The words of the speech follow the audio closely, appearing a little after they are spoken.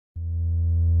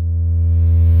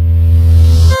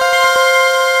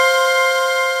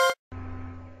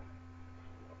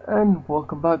And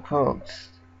welcome back, folks,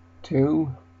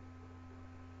 to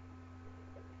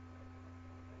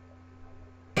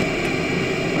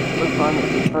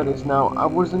Freddy's. Now, I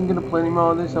wasn't going to play any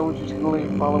more of this, I was just going to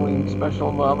leave Halloween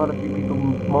special, but I've had a few people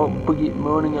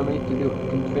moaning at me to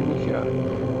finish it.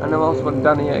 And I've also got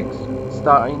Danny X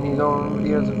starting his own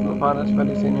videos of the finest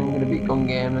Freddy saying I'm going to beat Gun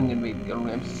Game, I'm going to beat Gun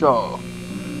Game. So,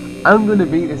 I'm going to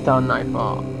beat this down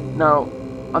Nightfall. Now,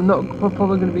 I'm not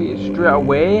probably going to beat it straight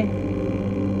away.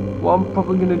 What I'm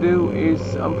probably going to do is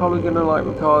I'm probably going to like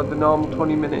record the normal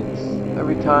 20 minutes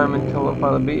every time until I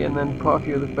finally beat it, and then put a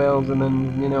few of the fails, and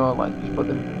then, you know, like just put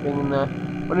the thing in there.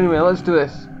 But anyway, let's do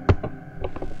this.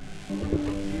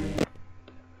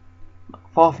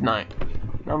 Fourth night.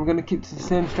 Now I'm going to keep to the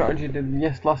same strategy I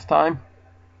did last time.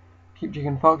 Keep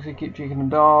checking Foxy, keep checking the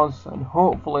doors, and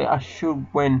hopefully I should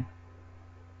win.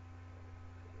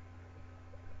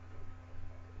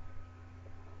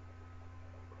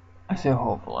 I say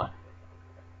hopefully.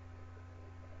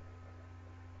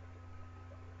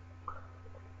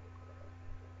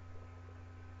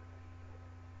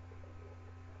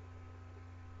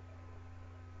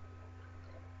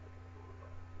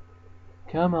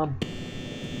 Come on.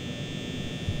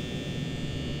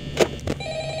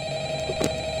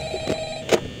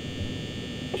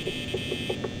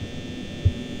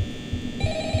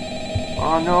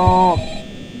 Oh no!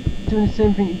 Doing the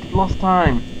same thing you did last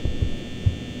time.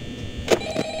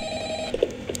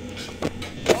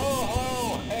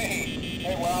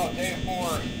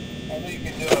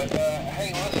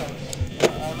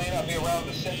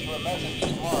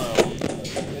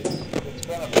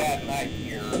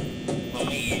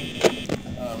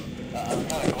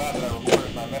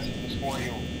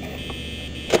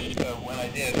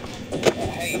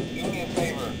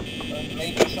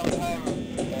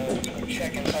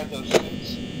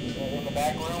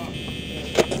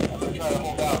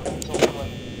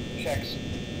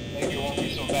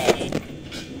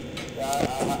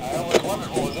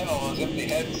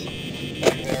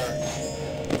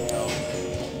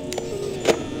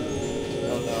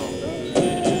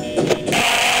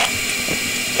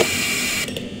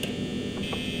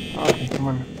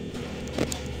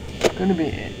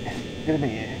 Gonna be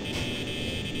it.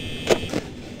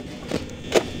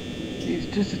 It's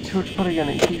just a touch put again,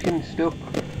 it keeps getting stuck.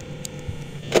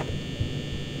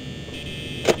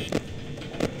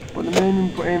 But the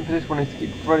main aim for this one is to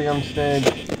keep Freddy on stage.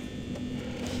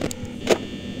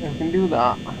 If we can do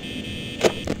that,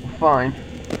 we're fine.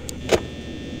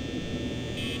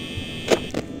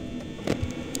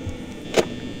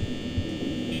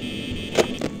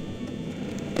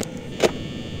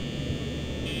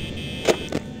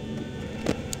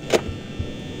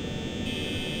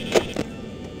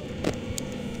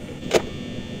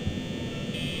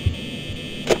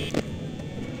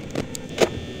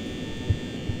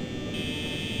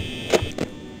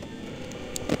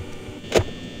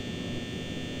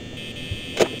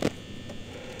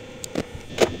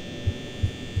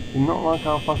 Do not like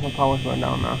how fast my power's going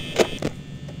down now.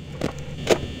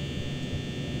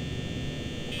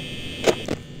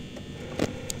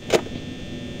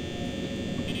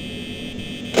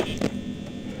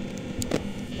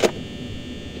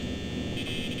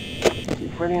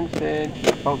 Keep Freddy on stage,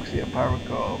 keep Foxy at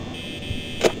Paracore.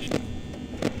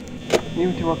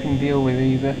 You two I can deal with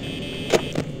easy.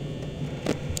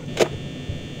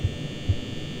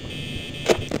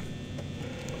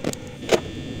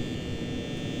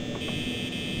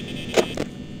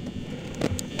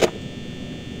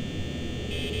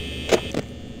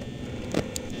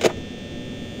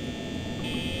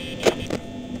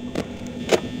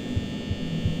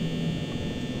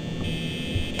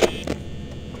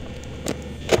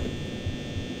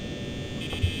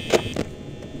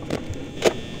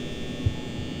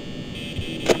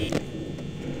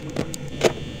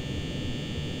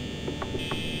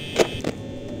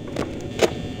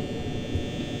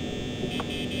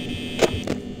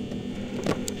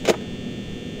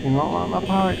 Do not like my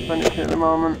power expenditure at the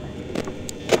moment.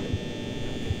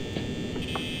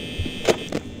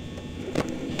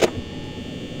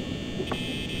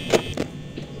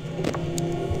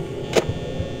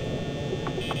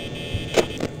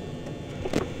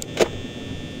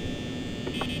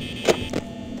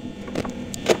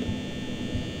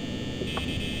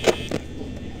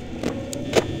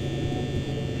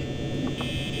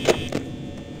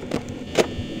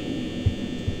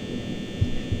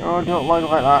 Oh, don't lag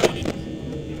like that.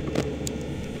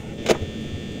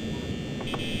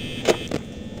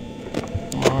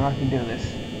 Come on, I can do this.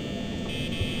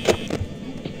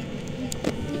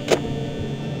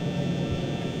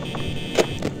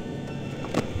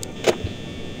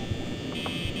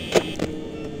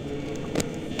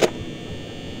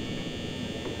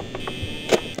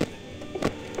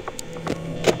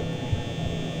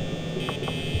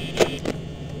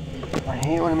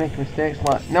 hate when I make mistakes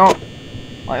like no,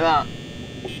 like that.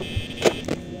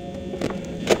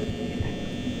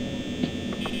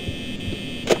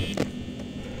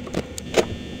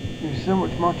 There's so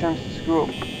much more chance to screw up.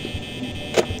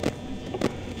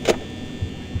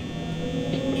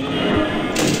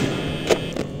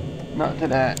 Not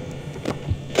today.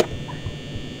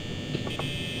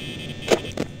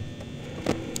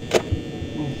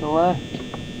 You still there?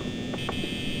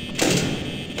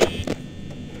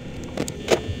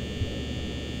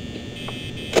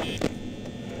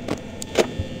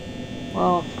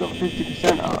 Well, it's got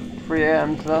 50% at 3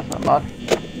 AM, so that's not bad.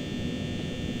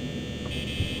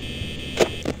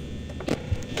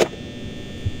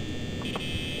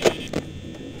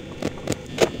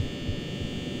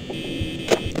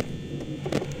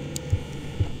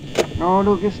 No,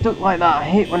 don't get stuck like that. I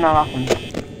hate when that happens.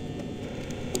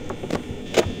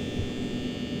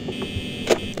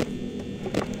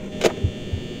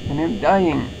 And him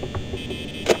dying.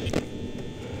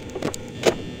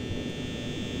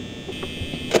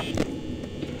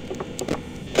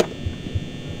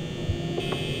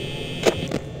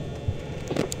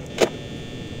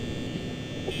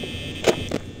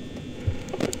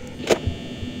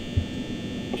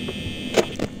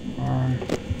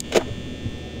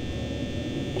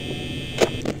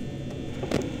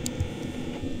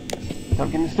 Stop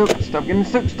getting stuck, stop getting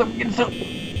stuck, stop getting stuck!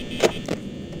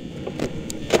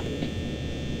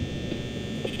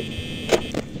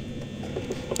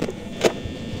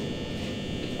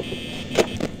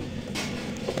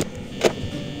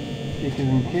 Chicken's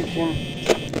in the kitchen.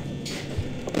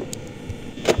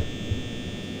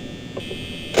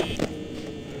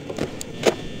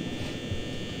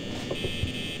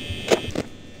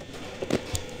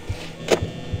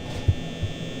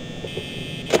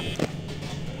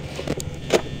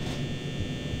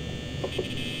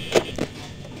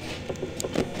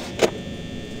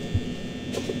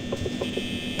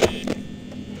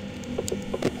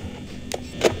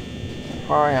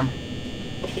 Where I am.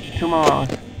 2 more hours.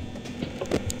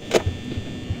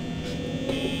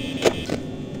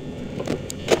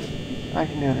 I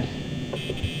can do this.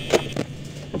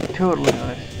 I can totally do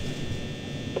this.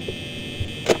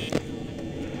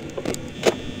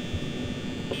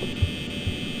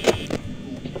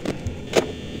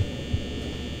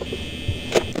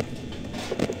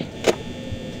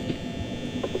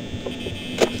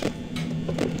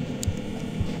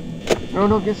 No,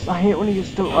 don't get. I hate when you get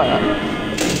stuck like that.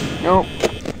 Nope.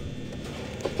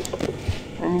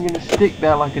 And you're gonna stick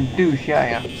there like a douche, are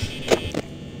you?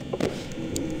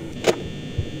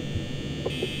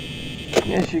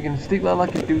 Yes, you're gonna stick there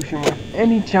like a douche and with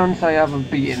any chance I have of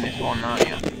beating this one, aren't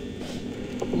you?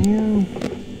 You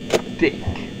dick.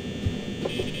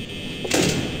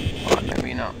 Or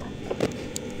maybe not.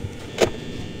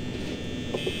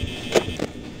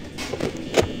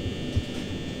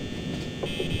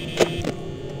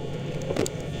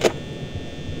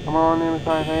 Come on, nearly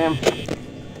 5 AM.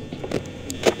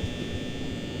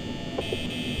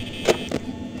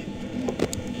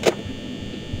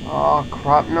 Oh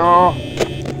crap, no!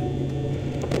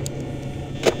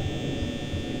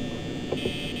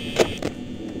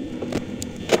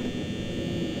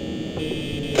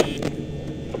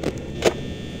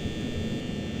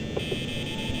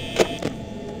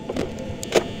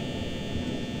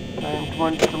 Come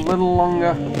on, just a little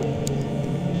longer.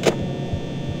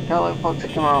 Can't let Foxy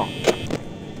come out.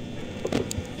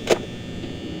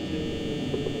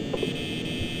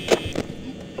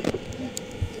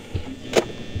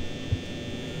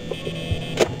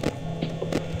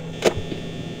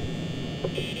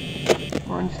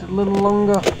 Come on, just a little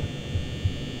longer.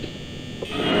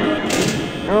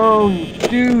 No, you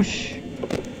douche! You're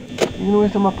gonna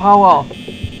waste all my power.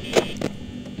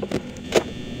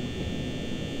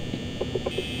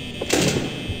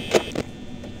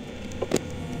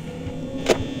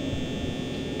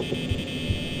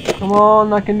 Come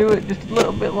on, I can do it. Just a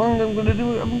little bit longer. I'm gonna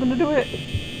do it. I'm gonna do it.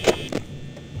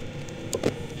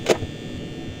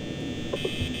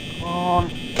 Come on.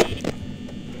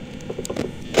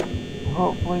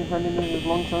 Hopefully, Freddy lives as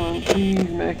long as I can. Please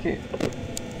make it.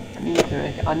 I need to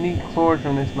make it. I need closure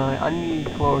on this night. I need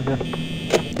closure.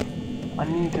 I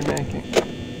need to make it.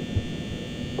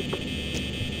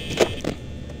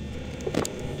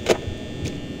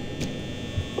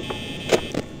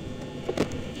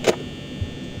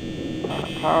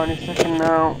 Power any second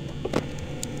now.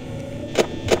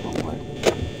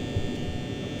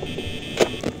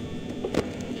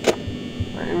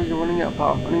 Right, here we go, running out of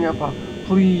power, running out of power.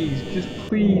 Please, just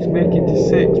please make it to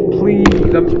 6.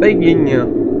 Please, I'm begging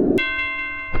you.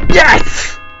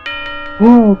 Yes!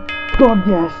 Oh, God,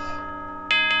 yes!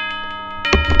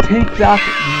 Take that,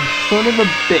 you son of a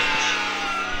bitch.